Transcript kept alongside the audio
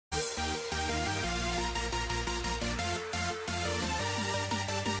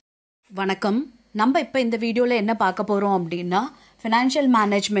வணக்கம். நம்ம இப்போ இந்த வீடியோவில் என்ன பார்க்க போகிறோம் அப்படின்னா financial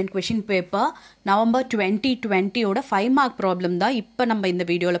management question paper November 2020 ஓட 5 மார்க் ப்ராப்ளம் தான் இப்போ நம்ம இந்த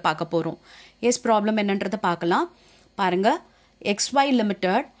வீடியோவில் பார்க்க போகிறோம். ப்ராப்ளம் என்னன்றதை பார்க்கலாம். பாருங்கள், XY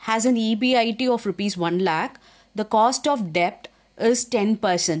Limited has an EBIT of rupees 1 lakh. The cost of debt is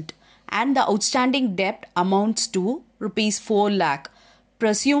 10% and the outstanding debt amounts to rupees 4 lakh.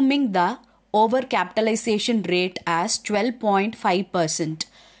 Presuming the overcapitalization rate as 12.5%.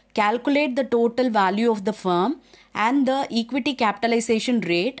 Calculate the total value of the firm and the equity capitalization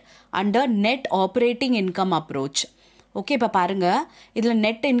rate under net operating income approach. Okay, இப்போ பாருங்கள், இதில்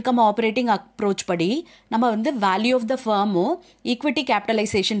net income operating approach படி நம்ம வந்து value of the ஃபர்மும் equity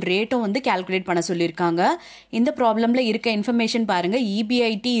capitalisation ரேட்டும் வந்து calculate பண்ண சொல்லியிருக்காங்க. இந்த ப்ராப்ளமில் இருக்க இன்ஃபர்மேஷன் பாருங்கள்.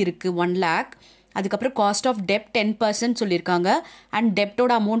 EBIT இருக்குது 1 lakh. அதுக்கப்புறம் காஸ்ட் ஆஃப் டெப்ட் 10% சொல்லியிருக்காங்க. அண்ட்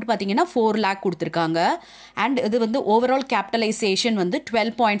டெப்டோட அமௌண்ட் பார்த்தீங்கன்னா 4 lakh கொடுத்துருக்காங்க. அண்ட் இது வந்து ஓவரால் கேபிட்டலைசேஷன் வந்து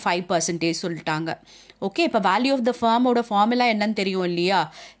 12.5% சொல்லிட்டாங்க. ஓகே, இப்போ வேல்யூ ஆஃப் த ஃபர்மோட ஃபார்முலா என்னன்னு தெரியும் இல்லையா?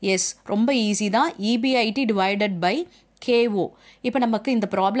 எஸ், ரொம்ப ஈஸி தான். EBIT divided by KO. இப்போ நமக்கு இந்த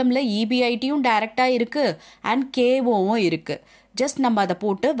ப்ராப்ளமில் EBITயும் டைரெக்டாக இருக்குது அண்ட் KOவும் இருக்குது. ஜஸ்ட் நம்ம அதை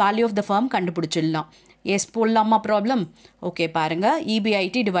போட்டு வேல்யூ ஆஃப் த ஃபர்ம் கண்டுபிடிச்சிடலாம். எஸ், போடலாமா ப்ராப்ளம்? ஓகே, பாருங்கள்,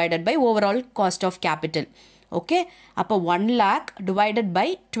 EBIT divided by overall cost of capital. Okay, அப்போ 1 lakh டிவைடட் பை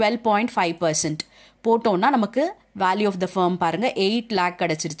 12.5% போட்டோன்னா நமக்கு வேல்யூ ஆஃப் த ஃபர்ம் பாருங்கள் 8 lakh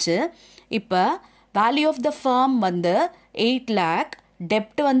கிடச்சிருச்சு. இப்போ வேல்யூ ஆஃப் த ஃபர்ம் வந்து 8 lakh,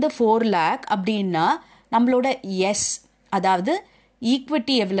 டெப்ட் வந்து 4 lakh அப்படின்னா நம்மளோட எஸ், அதாவது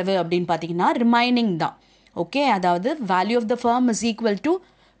ஈக்விட்டி எவ்வளவு அப்படின்னு பார்த்தீங்கன்னா ரிமைனிங் தான். ஓகே, அதாவது value of the firm is equal to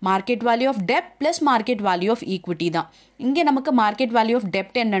market value of dept plus market value of equity தான். இங்கே நமக்கு மார்க்கெட் வேல்யூ ஆஃப்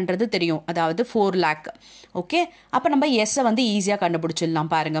டெப்ட் என்னன்றது தெரியும், அதாவது 4 lakh. ஓகே, அப்போ நம்ம எஸ்ஸை வந்து ஈஸியாக கண்டுபிடிச்சிடலாம்.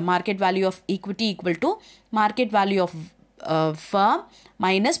 பாருங்கள், market value of equity equal to market value of firm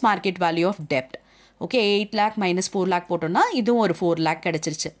minus market value of dept. Okay, 8 lakh minus 4 lakh போட்டோம்னா இதுவும் ஒரு 4 lakh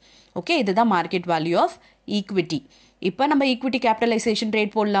கிடச்சிருச்சு. ஓகே, இதுதான் மார்க்கெட் வேல்யூ ஆஃப் ஈக்விட்டி. இப்போ நம்ம ஈக்விட்டி கேபிட்டலைசேஷன்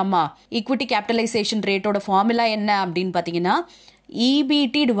ரேட் போடலாமா? ஈக்விட்டி கேபிட்டலைசேஷன் ரேட்டோட ஃபார்முலா என்ன அப்படின்னு பார்த்தீங்கன்னா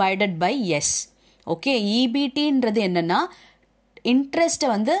EBT divided by S. Okay, EBTன்றது என்னென்னா இன்ட்ரெஸ்ட்டை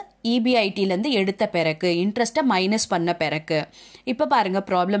வந்து EBITலேருந்து எடுத்த பிறகு, இன்ட்ரெஸ்ட்டை மைனஸ் பண்ண பிறகு. இப்போ பாருங்கள்,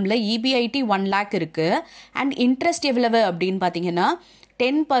 ப்ராப்ளமில் EBIT 1 lakh இருக்குது அண்ட் இன்ட்ரெஸ்ட் எவ்வளவு அப்படின்னு பார்த்தீங்கன்னா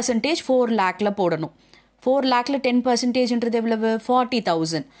 10% 4 lakhல போடணும். 4 lakhல 10%ன்றது எவ்வளவு?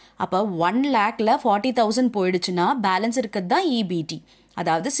 40,000. அப்போ 1 lakhல 40,000 போயிடுச்சுன்னா பேலன்ஸ் இருக்கிறது தான் EBT,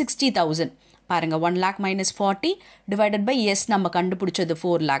 அதாவது 60,000. பாருங்க, 1 lakh minus 40 divided by S நம்ம கண்டுபிடிச்சது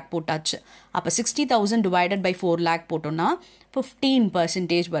 4 lakh போட்டாச்சு. அப்போ 60,000 டிவைடட் பை 4 lakh போட்டோம்னா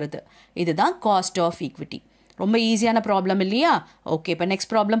 15% வருது. இதுதான் காஸ்ட் ஆஃப் ஈக்விட்டி. ரொம்ப ஈஸியான ப்ராப்ளம் இல்லையா? ஓகே, இப்போ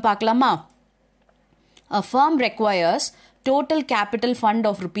நெக்ஸ்ட் ப்ராப்ளம் பார்க்கலாமா? A firm requires total capital fund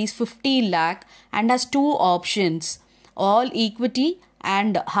of rupees 50 lakh and has 2 options, all equity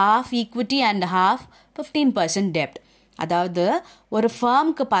and half equity and half 15% debt. அதாவது ஒரு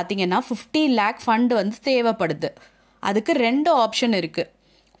ஃபர்முக்கு பார்த்தீங்கன்னா 50 lakh ஃபண்ட் வந்து தேவைப்படுது. அதுக்கு 2 ஆப்ஷன் இருக்குது.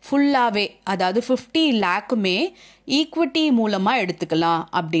 ஃபுல்லாகவே, அதாவது 50 lakhமே ஈக்விட்டி மூலமாக எடுத்துக்கலாம்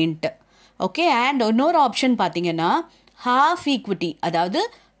அப்படின்ட்டு. ஓகே, அண்ட் இன்னொரு ஆப்ஷன் பார்த்தீங்கன்னா ஹாஃப் ஈக்விட்டி, அதாவது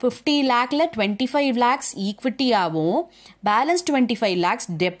 50 lakhல 25 lakhs ஈக்விட்டி ஆகும், பேலன்ஸ் 25 lakhs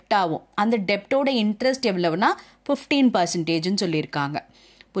டெப்ட் ஆகும். அந்த டெப்டோட இன்ட்ரெஸ்ட் எவ்வளவுனா 15%ன்னு சொல்லியிருக்காங்க.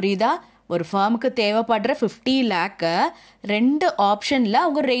 புரியுதா? ஒரு ஃபர்முக்கு தேவைப்படுற 50 lakh 2 ஆப்ஷனில்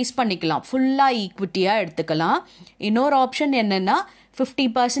அவங்க ரேஸ் பண்ணிக்கலாம். ஃபுல்லாக ஈக்விட்டியாக எடுத்துக்கலாம். இன்னொரு ஆப்ஷன் என்னென்னா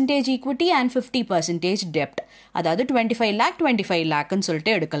 50% ஈக்விட்டி அண்ட் 50% டெப்ட், அதாவது 25 lakhன்னு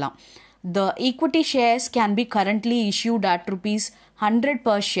சொல்லிட்டு எடுக்கலாம். The equity shares can be currently issued at rupees 100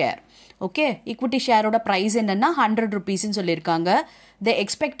 per share. Okay, equity ஷேரோட price என்னென்னா 100 rupeesன்னு சொல்லியிருக்காங்க. The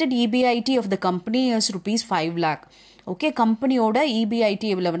expected EBIT of the company is rupees 5 lakh. Okay, கம்பெனியோட EBIT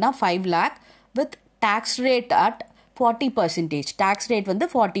எவ்வளவுனா 5 lakh with tax rate at 40%. tax rate வந்து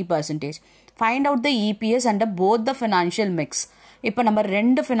 40%. Find out the EPS under both the financial mix. இப்போ நம்ம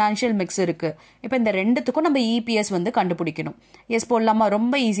 2 financial mix இருக்குது. இப்போ இந்த ரெண்டுத்துக்கும் நம்ம EPS வந்து கண்டுபிடிக்கணும். எஸ், போடலாமா?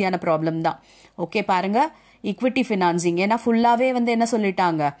 ரொம்ப ஈஸியான ப்ராப்ளம் தான். ஓகே, பாருங்கள், ஈக்விட்டி ஃபினான்சிங், ஏன்னா ஃபுல்லாகவே வந்து என்ன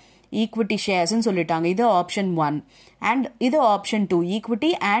சொல்லிட்டாங்க? ஈக்விட்டி ஷேர்ஸ்ன்னு சொல்லிட்டாங்க. இது ஆப்ஷன் 1 அண்ட் இது ஆப்ஷன் 2. ஈக்விட்டி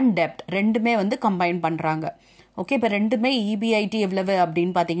அண்ட் டெப்ட் ரெண்டுமே வந்து கம்பைன் பண்ணுறாங்க. ஓகே, இப்போ ரெண்டுமே EBIT எவ்வளவு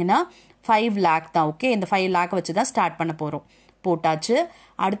அப்படின்னு பார்த்தீங்கன்னா 5 lakh தான். ஓகே, இந்த 5 lakh வச்சு தான் ஸ்டார்ட் பண்ண போகிறோம். போட்டாச்சு.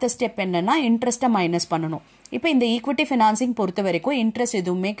 அடுத்த ஸ்டெப் என்னென்னா இன்ட்ரெஸ்ட்டை மைனஸ் பண்ணணும். இப்போ இந்த ஈக்விட்டி ஃபினான்சிங் பொறுத்த வரைக்கும் இன்ட்ரெஸ்ட்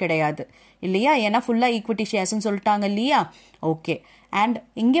எதுவுமே கிடையாது இல்லையா? ஏன்னா ஃபுல்லாக ஈக்விட்டி ஷேர்ஸ்ன்னு சொல்லிட்டாங்க இல்லையா? ஓகே, அண்ட்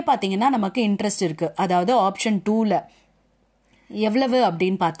இங்கே பார்த்தீங்கன்னா நமக்கு இன்ட்ரெஸ்ட் இருக்குது. அதாவது ஆப்ஷன் 2ல எவ்வளவு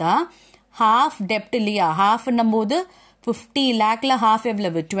அப்படின்னு பார்த்தா ஹாஃப் டெப்ட் இல்லையா? ஹாஃப்ன்னும் போது 50 லேக்ல half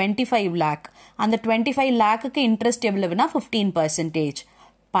எவ்வளவு 25 lakh. அந்த 25 lakhக்கு இன்ட்ரெஸ்ட் எவ்வளவுனா 15%.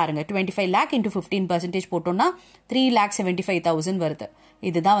 பாருங்க 25 lakh into 15% போட்டோம்னா 3,75,000 வருது.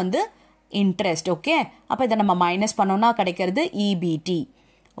 இதுதான் வந்து இன்ட்ரெஸ்ட். ஓகே, அப்ப இதை நம்ம மைனஸ் பண்ணோம்னா கிடைக்கிறது EBT.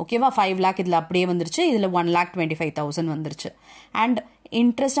 ஓகேவா, 5 lakh இதில் அப்படியே வந்துருச்சு, இதில் 1,25,000 வந்துருச்சு. அண்ட்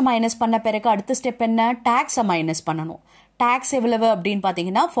இன்ட்ரெஸ்ட்டை மைனஸ் பண்ண பிறகு அடுத்த ஸ்டெப் என்ன, டேக்ஸை மைனஸ் பண்ணணும். டேக்ஸ் எவ்வளவு அப்படின்னு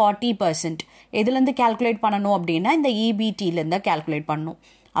பார்த்தீங்கன்னா 40%. எதுலேருந்து கேல்குலேட் பண்ணணும் அப்படின்னா இந்த EBTலேருந்து கேல்குலேட் பண்ணணும்.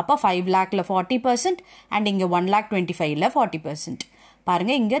 அப்போ 5 lakhல 40% அண்ட் இங்கே 1,25,000ல 40%.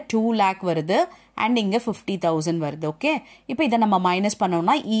 பாருங்க இங்கே 2 lakh வருது அண்ட் இங்கே 50,000 வருது. ஓகே, இப்போ இதை நம்ம மைனஸ்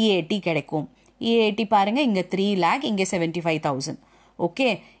பண்ணோம்னா EAT கிடைக்கும். EAT பாருங்க இங்கே 3 lakh, இங்கே 75,000. ஓகே,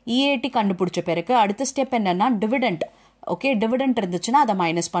 EAT கண்டுபிடிச்ச பிறகு அடுத்த ஸ்டெப் என்னன்னா டிவிடெண்ட். ஓகே, டிவிடெண்ட் இருந்துச்சுன்னா அதை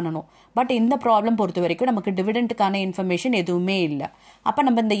மைனஸ் பண்ணணும். பட் இந்த ப்ராப்ளம் பொறுத்த வரைக்கும் நமக்கு டிவிடெண்ட்டுக்கான இன்ஃபர்மேஷன் எதுவுமே இல்லை. அப்போ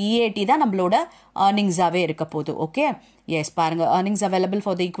நம்ம இந்த EAT தான் நம்மளோட ஏர்னிங்ஸாகவே இருக்க போகுது. ஓகே, எஸ் பாருங்க, earnings available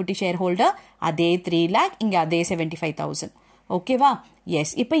for the equity share holder அதே 3 lakh, இங்கே அதே 75,000. ஓகேவா,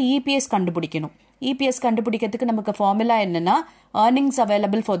 எஸ். இப்போ EPS கண்டுபிடிக்கணும். EPS கண்டுபிடிக்கிறதுக்கு நமக்கு ஃபார்முலா என்னன்னா earnings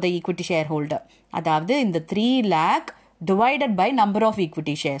available for the equity share holder, அதாவது இந்த 3 lakh divided by number of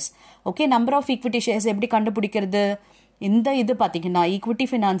equity shares. Okay, number of equity shares எப்படி கண்டுபிடிக்கிறது, இந்த இது பார்த்தீங்கன்னா ஈக்விட்டி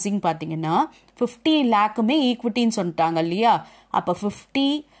ஃபினான்சிங் பார்த்தீங்கன்னா 50 lakhமே ஈக்விட்டின்னு சொல்லிட்டாங்க இல்லையா, அப்போ 50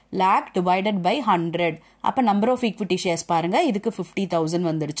 lakh divided by 100. அப்போ நம்பர் ஆஃப் ஈக்விட்டி ஷேர்ஸ் பாருங்க, இதுக்கு 50,000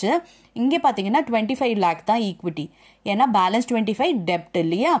 வந்துடுச்சு. இங்கே பார்த்தீங்கன்னா 25 lakh தான் ஈக்விட்டி, ஏன்னா பேலன்ஸ் 25 டெப்ட்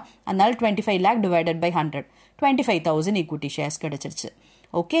இல்லையா, அதனால 25 lakh divided by 100, 25,000 equity shares கிடைச்சிருச்சு.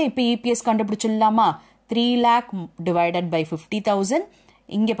 ஓகே, இப்போ EPS கண்டுபிடிச்சிடலாமா, 3 lakh divided by 50,000,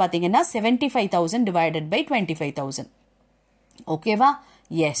 இங்கே பார்த்தீங்கன்னா 75,000 divided by 25,000. ஓகேவா,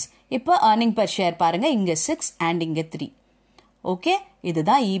 எஸ். இப்போ ஏர்னிங் பர் ஷேர் பாருங்க, இங்கே 6 அண்ட் இங்கே 3. ஓகே,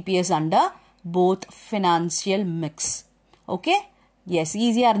 இதுதான் EPS under both financial mix. Okay, S,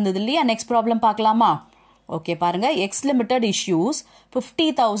 ஈஸியாக இருந்தது இல்லையா. நெக்ஸ்ட் ப்ராப்ளம் பார்க்கலாமா. ஓகே பாருங்க, X limited issues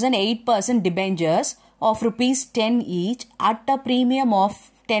 50,000 8% debentures of ₹10 each at a premium of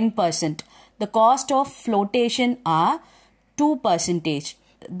 10%. The cost of flotation are 2%.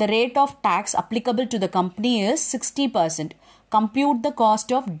 The rate of tax applicable to the company is 60%. Compute the cost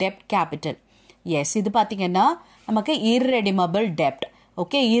of debt capital. Yes, இது பார்த்தீங்கன்னா நமக்கு irredeemable debt.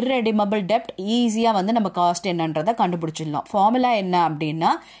 Okay, irredeemable debt ஈஸியாக வந்து நம்ம cost என்னன்றதை கண்டுபிடிச்சிடலாம். Formula என்ன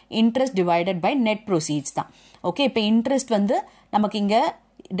அப்படின்னா interest divided by net proceeds தான். ஓகே, இப்போ இன்ட்ரெஸ்ட் வந்து நமக்கு இங்கே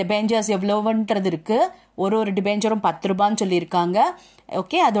டிபெஞ்சர்ஸ் எவ்வளோன்றது இருக்கு, ஒரு டிபெஞ்சரும் 10 ரூபான்னு சொல்லியிருக்காங்க.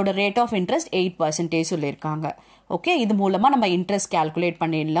 ஓகே, அதோட ரேட் ஆஃப் இன்ட்ரெஸ்ட் 8% சொல்லியிருக்காங்க. ஓகே, இது மூலமாக நம்ம இன்ட்ரெஸ்ட் கேல்குலேட்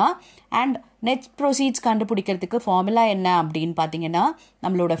பண்ணிடலாம். அண்ட் நெட் ப்ரொசீட்ஸ் கண்டுபிடிக்கிறதுக்கு ஃபார்முலா என்ன அப்படின்னு பார்த்தீங்கன்னா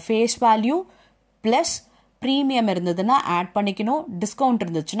நம்மளோட ஃபேஸ் வேல்யூ ப்ளஸ் ப்ரீமியம் இருந்ததுன்னா ஆட் பண்ணிக்கணும், டிஸ்கவுண்ட்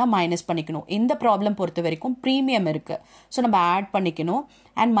இருந்துச்சுன்னா மைனஸ் பண்ணிக்கணும். இந்த ப்ராப்ளம் பொறுத்த வரைக்கும் ப்ரீமியம் இருக்கு, ஸோ நம்ம ஆட் பண்ணிக்கணும்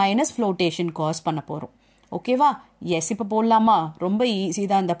அண்ட் மைனஸ் ஃப்ளோட்டேஷன் காஸ்ட் பண்ண போகிறோம். ஓகேவா, எஸ். இப்போ போடலாமா, ரொம்ப ஈஸி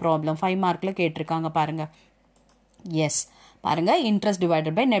தான் இந்த ப்ராப்ளம், 5 மார்க்கில் கேட்டிருக்காங்க பாருங்க. எஸ் பாருங்க, interest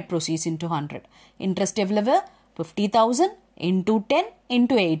divided by net proceeds into 100. Interest எவ்வளவு 50,000 இன்டூ 10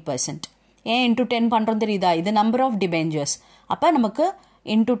 இன்டூ 8%. ஏன் இன்டூ 10 பண்ணுறோம் தெரியுதா, இது நம்பர் ஆஃப் டிபெஞ்சர்ஸ். அப்போ நமக்கு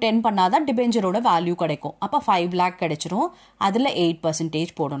இன்டூ 10 பண்ணாதான் டிபெஞ்சரோட வேல்யூ கிடைக்கும். அப்போ 5 lakh கிடைச்சிரும், அதில்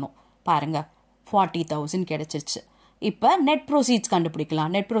 8% போடணும். பாருங்க 40,000 கிடைச்சிருச்சு. இப்போ நெட் ப்ரொசீட்ஸ்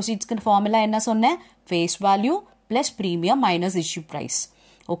கண்டுபிடிக்கலாம். நெட் ப்ரொசீட்ஸ்க்கு ஃபார்முலா என்ன சொன்னேன், face value plus premium minus issue price.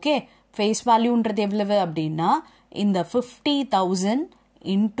 Okay, face வேல்யூன்றது எவ்வளவு அப்படின்னா இந்த 50,000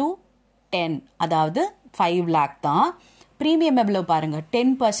 இன்டூ 10, அதாவது 5 lakh தான். ப்ரீமியம் எவ்வளவு பாருங்க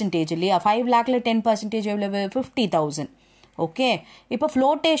 10% இல்லையா, 5 lakhல 10% எவ்வளவு 50,000. ஓகே, இப்போ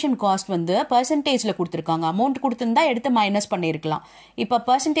ஃப்ளோட்டேஷன் காஸ்ட் வந்து பர்சன்டேஜில் கொடுத்துருக்காங்க, அமௌண்ட் கொடுத்துருந்தா எடுத்து மைனஸ் பண்ணியிருக்கலாம். இப்போ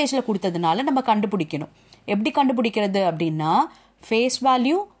பர்சன்டேஜில் கொடுத்ததுனால நம்ம கண்டுபிடிக்கணும். எப்படி கண்டுபிடிக்கிறது அப்படின்னா face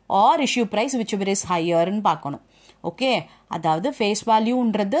value or issue price which ever is ஹையர்னு பார்க்கணும். ஓகே, அதாவது ஃபேஸ்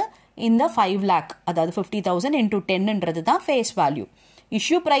வேல்யூன்றது இந்த 5 lakh, அதாவது 50,000 இன்டூ 10ன்றது தான் ஃபேஸ் வேல்யூ.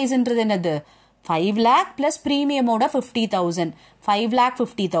 இஷ்யூ ப்ரைஸ்ன்றது என்னது 5 lakh பிளஸ் ப்ரீமியமோட 50,000, 5 lakh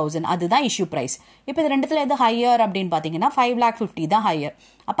 50,000 அதுதான் இஷ்யூ ப்ரைஸ். இப்போ இது ரெண்டுத்துல எது ஹையர் அப்படின்னு பார்த்தீங்கன்னா 5 lakh 50 தான் ஹையர்.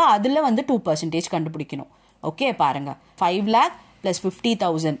 அப்போ அதில் வந்து 2% கண்டுபிடிக்கணும். ஓகே பாருங்க, 5 lakh பிளஸ்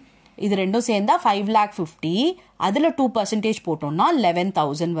 50,000 இது ரெண்டும் சேர்ந்தா 5 lakh 50, அதில் 2% போட்டோம்னா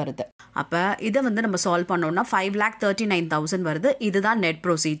 11,000 வருது. அப்போ இதை வந்து நம்ம சால்வ் பண்ணோம்னா 5 lakh 39,000 வருது. இதுதான் நெட்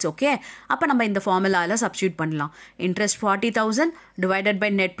ப்ரொசீட்ஸ். ஓகே, அப்போ நம்ம இந்த ஃபார்முலாவில் சப்ஸ்டியூட் பண்ணலாம். Interest 40,000 divided by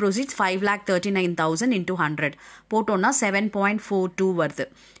net proceeds 5 lakh 39,000 into 100 போட்டோம்னா 7.42 வருது.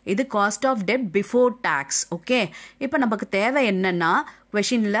 இது cost of dead before tax. Okay, இப்போ நமக்கு தேவை என்னன்னா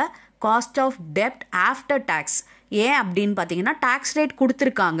கொஷினில் cost of dept after tax ஏன் அப்படின்னு பார்த்தீங்கன்னா டேக்ஸ் ரேட்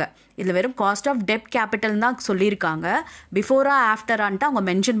கொடுத்துருக்காங்க. இதில் வெறும் காஸ்ட் ஆஃப் டெப்ட் கேபிட்டல் தான் சொல்லியிருக்காங்க. பிஃபோரா ஆஃப்டரான்ட்டு அவங்க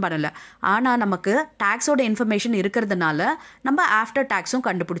மென்ஷன் பண்ணலை. ஆனால் நமக்கு டேக்ஸோட இன்ஃபர்மேஷன் இருக்கிறதுனால நம்ம ஆஃப்டர் டேக்ஸும்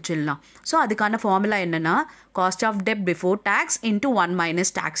கண்டுபிடிச்சிடலாம். ஸோ அதுக்கான ஃபார்முலா என்னென்னா cost of dept before tax into 1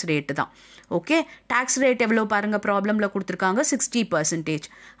 minus tax rate தான். ஓகே, டேக்ஸ் ரேட் எவ்வளோ பாருங்கள், ப்ராப்ளமில் கொடுத்துருக்காங்க 60%.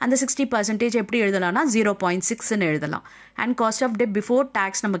 அந்த 60% எப்படி எழுதலாம்னா 0.6ன்னு எழுதலாம். And cost of dept before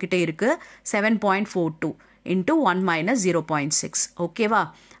tax நம்மக்கிட்ட இருக்குது 7.42 இன்ட்டு 1 மைனஸ் 0.6. ஓகேவா,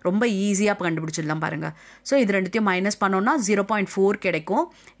 ரொம்ப ஈஸியாக கண்டுபிடிச்சிடலாம் பாருங்கள். ஸோ இது ரெண்டுத்தையும் மைனஸ் பண்ணோன்னா 0.4 கிடைக்கும்.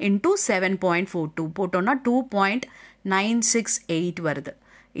 இன்ட்டு 7.42 போட்டோன்னா 2.968 வருது.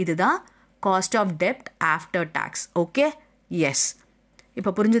 இதுதான் cost of dept after tax. Okay, S.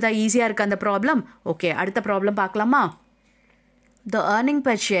 இப்போ புரிஞ்சுதா, ஈஸியாக இருக்குது அந்த ப்ராப்ளம். ஓகே, அடுத்த ப்ராப்ளம் பார்க்கலாமா? The earning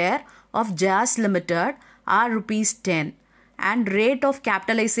per share of JAS Limited are ₹10 and rate of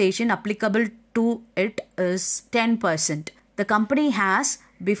capitalization applicable to it is 10%. The company has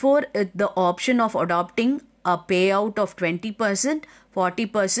before it the option of adopting a payout of 20%,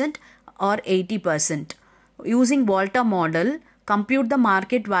 40% or 80%. Using Volta model, compute the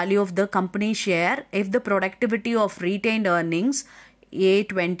market value of the company share if the productivity of retained earnings A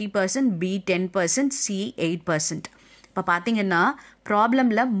 20%, B 10%, C 8%. இப்போ பார்த்தீங்கன்னா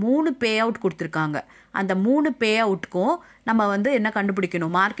ப்ராப்ளமில் 3 pay out கொடுத்துருக்காங்க. அந்த 3 பே அவுட்டுக்கும் நம்ம வந்து என்ன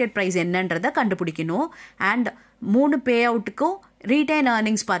கண்டுபிடிக்கணும், market price என்னன்றதை கண்டுபிடிக்கணும். அண்ட் 3 பே அவுட்டுக்கும் ரீட்டைன்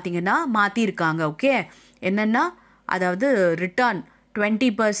ஏர்னிங்ஸ் பார்த்தீங்கன்னா மாற்றிருக்காங்க. ஓகே, என்னென்னா அதாவது ரிட்டர்ன்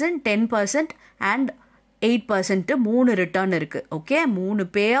 20%, 10% அண்ட் 8% 3 ரிட்டர்ன் இருக்குது. ஓகே, 3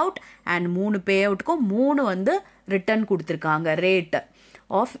 பே அவுட் அண்ட் 3 பே அவுட்டுக்கும் 3 வந்து ரிட்டர்ன் கொடுத்துருக்காங்க, ரேட்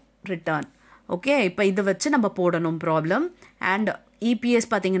ஆஃப் ரிட்டர்ன். ஓகே, இப்போ இதை வச்சு நம்ம போடணும் ப்ராப்ளம். அண்ட் இபிஎஸ்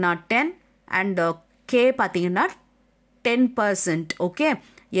பார்த்தீங்கன்னா 10 அண்ட் கே பார்த்தீங்கன்னா 10%. ஓகே,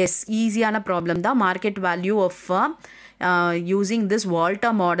 எஸ், ஈஸியான ப்ராப்ளம் தான். Market value of using this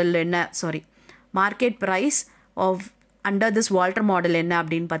Walter model என்ன, sorry, market price of under this Walter model என்ன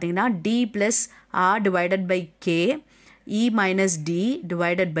அப்படின்னு பார்த்தீங்கன்னா D plus R divided by K, E minus D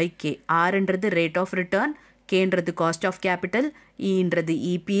divided by K. ஆர்ன்றது rate of return, கேன்றது cost of capital, இன்றது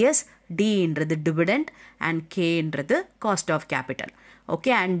EPS, டின்றது dividend and கேன்றது cost of capital.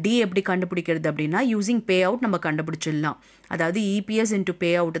 Okay, and D எப்படி கண்டுபிடிக்கிறது அப்படின்னா using pay out நம்ம கண்டுபிடிச்சிடலாம். அதாவது EPS into pay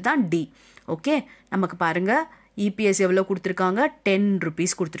out தான் D. Okay, நமக்கு பாருங்கள் EPS எவ்வளோ கொடுத்துருக்காங்க,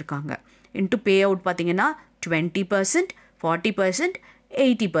 ₹10 கொடுத்துருக்காங்க. இன்ட்டு பே அவுட் பார்த்தீங்கன்னா 20%, 40%,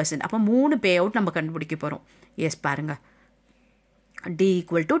 80%. அப்போ 3 பே அவுட் நம்ம கண்டுபிடிக்க போகிறோம். எஸ், பாருங்கள், D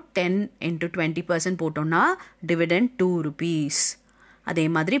equal to 10 into 20% போட்டோம்னா டிவிடெண்ட் ₹2. அதே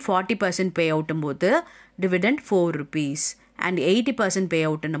மாதிரி 40% பே அவுட்டும் போது டிவிடெண்ட் ₹4 அண்ட் 80% பே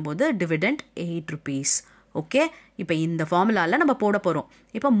அவுட்னும் போது டிவிடெண்ட் ₹8. ஓகே, இப்போ இந்த ஃபார்முலாவில் நம்ம போட போகிறோம்.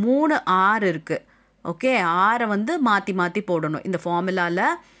 இப்போ 3 R இருக்குது. ஓகே, ஆரை வந்து மாற்றி மாற்றி போடணும். இந்த ஃபார்முலாவில்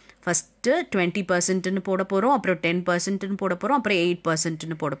ஃபஸ்ட்டு 20%ன்னு போட போகிறோம், அப்புறம் 10%ன்னு போட போகிறோம், அப்புறம்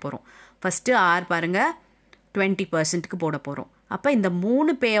 8%ன்னு போட போகிறோம். ஃபஸ்ட்டு ஆர் பாருங்கள் 20%க்கு போட போகிறோம். அப்போ இந்த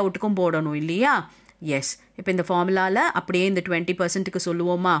 3 பே அவுட்டுக்கும் போடணும் இல்லையா? எஸ், இப்போ இந்த ஃபார்முலாவில் அப்படியே இந்த 20%க்கு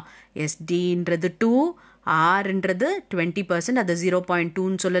சொல்லுவோமா? எஸ், டின்றது 2, ஆர்ன்றது 20%, அது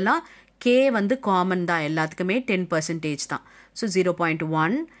 0.2ன்னு சொல்லலாம். கே வந்து காமன் தான், எல்லாத்துக்குமே 10% தான். ஸோ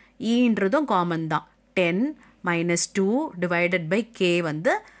 0.1, ஈன்றதும் காமன் தான், 10 மைனஸ் 2 டிவைடட் பை கே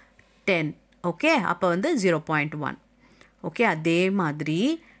வந்து 10. ஓகே, அப்போ வந்து 0.1. ஓகே, அதே மாதிரி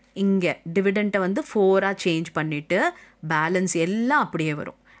இங்கே டிவிடெண்ட்டை வந்து 4ஆக சேஞ்ச் பண்ணிவிட்டு பேலன்ஸ் எல்லாம் அப்படியே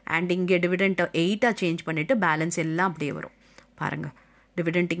வரும். அண்ட் இங்கே டிவிடெண்ட்டை 8ஆக சேஞ்ச் பண்ணிவிட்டு பேலன்ஸ் எல்லாம் அப்படியே வரும். பாருங்கள்,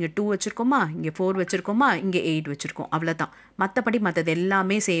 டிவிடெண்ட் இங்கே 2 வச்சுருக்கோமா, இங்கே 4 வச்சுருக்கோமா, இங்கே 8 வச்சுருக்கோம், அவ்வளோதான். மற்றபடி மற்றது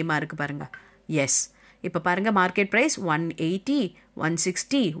எல்லாமே சேமாக இருக்குது பாருங்கள். எஸ், இப்போ பாருங்கள் மார்க்கெட் ப்ரைஸ் 180,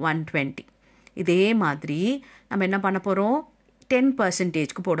 160, 120. இதே மாதிரி நம்ம என்ன பண்ண போகிறோம்,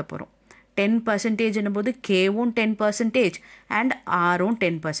 10%க்கு போட போகிறோம். 10%ன்னும் போது கேவும் 10% அண்ட் ஆரும்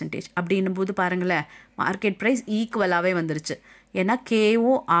 10%. அப்படின்னும் போது பாருங்களேன் மார்க்கெட் ப்ரைஸ் ஈக்குவலாகவே வந்துருச்சு. ஏன்னா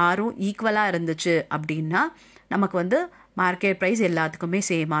கேவும் ஆரும் ஈக்குவலாக இருந்துச்சு அப்படின்னா நமக்கு வந்து மார்க்கெட் ப்ரைஸ் எல்லாத்துக்குமே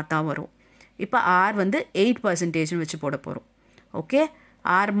சேமாக தான் வரும். இப்போ ஆர் வந்து 8%ன்னு வச்சு போட போகிறோம். ஓகே,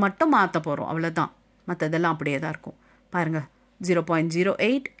 ஆர் மட்டும் மாற்ற போகிறோம், அவ்வளோதான். மற்றதெல்லாம் அப்படியே தான் இருக்கும். பாருங்கள்,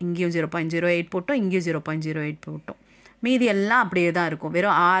 0.08, இங்கேயும் 0.08 போட்டோம், இங்கேயும் 0.08 போட்டோம். மீதி எல்லாம் அப்படியே தான் இருக்கும்.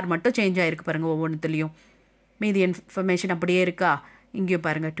 வெறும் ஆர் மட்டும் சேஞ்ச் ஆகிருக்கு பாருங்கள் ஒவ்வொன்றுத்துலேயும். மீதி இன்ஃபர்மேஷன் அப்படியே இருக்கா? இங்கேயும்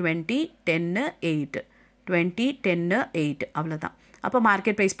பாருங்கள் 20, 10, 8, 20, 10, 8, அவ்வளோதான். அப்போ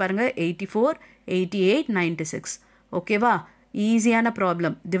மார்க்கெட் ப்ரைஸ் பாருங்கள் 84, 88, 96. ஓகேவா? ஈஸியான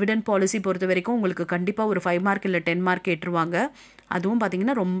ப்ராப்ளம். டிவிடெண்ட் பாலிசி பொறுத்த வரைக்கும் உங்களுக்கு கண்டிப்பாக ஒரு 5 மார்க் இல்லை 10 மார்க் கேட்டுருவாங்க. அதுவும்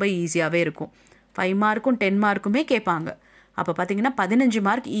பார்த்திங்கன்னா ரொம்ப ஈஸியாகவே இருக்கும். 5 மார்க்கும் 10 மார்க்குமே கேட்பாங்க. அப்போ பார்த்தீங்கன்னா 15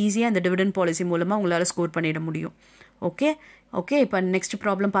 மார்க் ஈஸியாக இந்த டிவிடெண்ட் பாலிசி மூலமாக உங்களால் ஸ்கோர் பண்ணிட முடியும். ஓகே இப்போ நெக்ஸ்ட்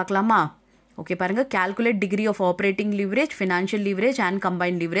ப்ராப்ளம் பார்க்கலாமா? ஓகே பாருங்கள், calculate degree of operating leverage, financial leverage and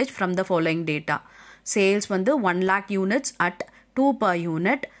combined leverage from the following data. Sales வந்து 1 lakh units at 2 per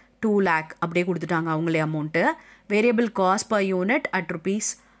unit 2 lakh அப்படியே கொடுத்துட்டாங்க அவங்களே amount. Variable cost per unit at rupees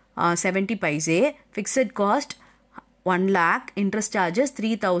 70 paise, fixed cost 1 lakh, interest charges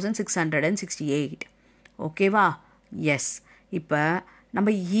 3668. ஓகேவா? S. இப்போ நம்ம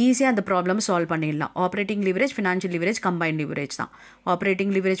ஈஸியாக அந்த problem solve பண்ணிடலாம். Operating leverage, financial leverage, combined leverage தான்.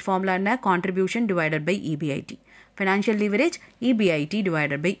 ஆப்ரேட்டிங் லிவரேஜ் ஃபார்முலா என்ன? Contribution divided by EBIT. Financial leverage EBIT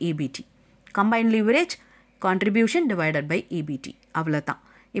divided by EBT. Combined leverage contribution divided by EBT. அவ்வளோதான்.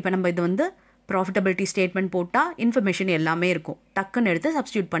 இப்போ நம்ம இது வந்து ப்ராஃபிட்டபிலிட்டி ஸ்டேட்மெண்ட் போட்டால் இன்ஃபர்மேஷன் எல்லாமே இருக்கும். டக்குன்னு எடுத்து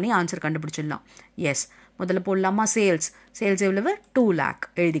சப்ஸ்டியூட் பண்ணி ஆன்சர் கண்டுபிடிச்சிடலாம். எஸ். முதல்ல போடலாமா? சேல்ஸ் எவ்வளவு? 2 lakh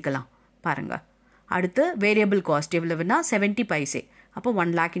எழுதிக்கலாம் பாருங்கள். அடுத்து வேரியபிள் காஸ்ட் எவ்வளவுனா 70 paise. அப்போ 1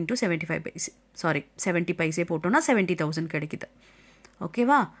 lakh into 75 paise. 70 paise போட்டோன்னா 70,000 கிடைக்குது.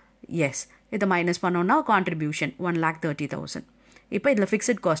 ஓகேவா? எஸ். இதை மைனஸ் பண்ணோன்னா கான்ட்ரிபியூஷன் 1,30,000. இப்போ இதில்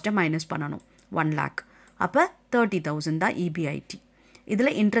ஃபிக்ஸட் காஸ்ட்டை மைனஸ் பண்ணணும் 1 lakh. அப்போ 30,000 தான் EBIT.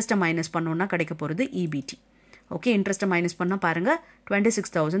 இதில் இன்ட்ரெஸ்ட்டை மைனஸ் பண்ணோன்னா கிடைக்க போகிறது EBT. ஓகே, இன்ட்ரெஸ்ட்டை மைனஸ் பண்ணால் பாருங்கள்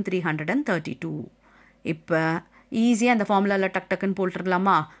 26,332. இப்போ ஈஸியாக அந்த ஃபார்முலாவில் டக்குன்னு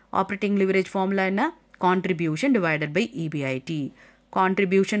போட்டுடலாமா? ஆப்ரேட்டிங் லிவரேஜ் ஃபார்முலா என்ன? Contribution divided by EBIT.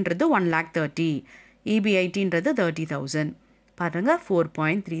 கான்ட்ரிபியூஷன்றது 1,30,000, EBITன்றது 30,000. பாருங்கள்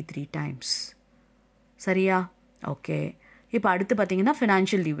 4.33 டைம்ஸ். சரியா? ஓகே. இப்போ அடுத்து பார்த்தீங்கன்னா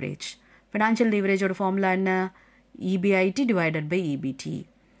ஃபினான்ஷியல் லிவரேஜோட ஃபார்முலா என்ன? EBIT divided by EBT.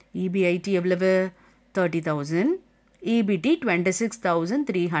 EBIT எவ்வளவு? 30,000, EBT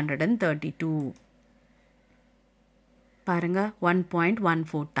 26,332. பாருங்க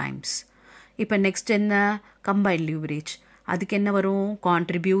 1.14 டைம்ஸ். இப்போ நெக்ஸ்ட் என்ன? Combined leverage. அதுக்கு என்ன வரும்?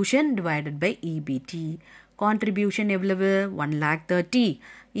 Contribution divided by EBT. Contribution எவ்வளவு? 1,30,000,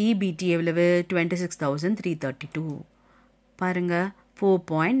 EBT எவ்வளவு? 26,332. பாருங்க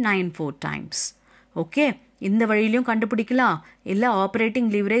 4.94 டைம்ஸ். ஓகே, இந்த வழியிலையும் கண்டுபிடிக்கலாம். இல்லை operating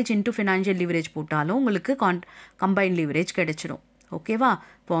leverage into financial leverage போட்டாலும் உங்களுக்கு கம்பைன்ட் லிவரேஜ் கிடைச்சிரும். ஓகேவா?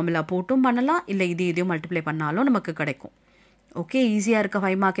 ஃபார்முலா போட்டும் பண்ணலாம், இல்லை இதையும் மல்டிப்ளை பண்ணாலும் நமக்கு கிடைக்கும். ஓகே, ஈஸியாக இருக்க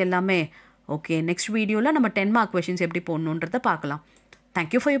 5 மார்க் எல்லாமே. ஓகே, நெக்ஸ்ட் வீடியோவில் நம்ம 10 மார்க் கொஷின்ஸ் எப்படி போடணுன்றதை பார்க்கலாம்.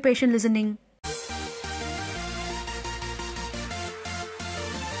 Thank you for your patient listening.